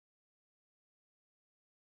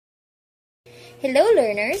Hello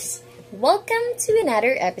learners! Welcome to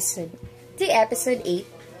another episode, to episode 8,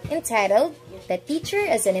 entitled The Teacher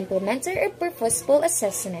as an Implementer of Purposeful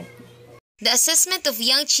Assessment. The assessment of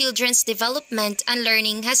young children's development and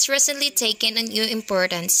learning has recently taken on new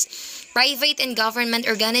importance. Private and government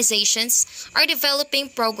organizations are developing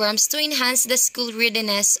programs to enhance the school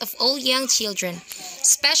readiness of all young children,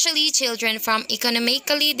 especially children from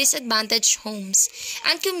economically disadvantaged homes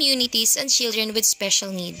and communities and children with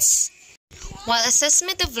special needs. While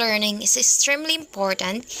assessment of learning is extremely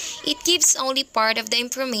important, it gives only part of the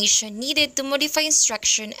information needed to modify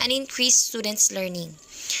instruction and increase students' learning.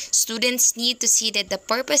 Students need to see that the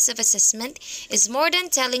purpose of assessment is more than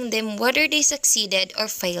telling them whether they succeeded or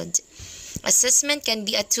failed. Assessment can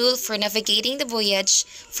be a tool for navigating the voyage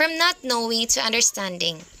from not knowing to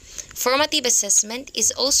understanding. Formative assessment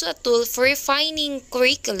is also a tool for refining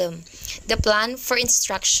curriculum, the plan for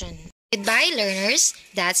instruction. Goodbye, learners.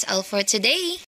 That's all for today.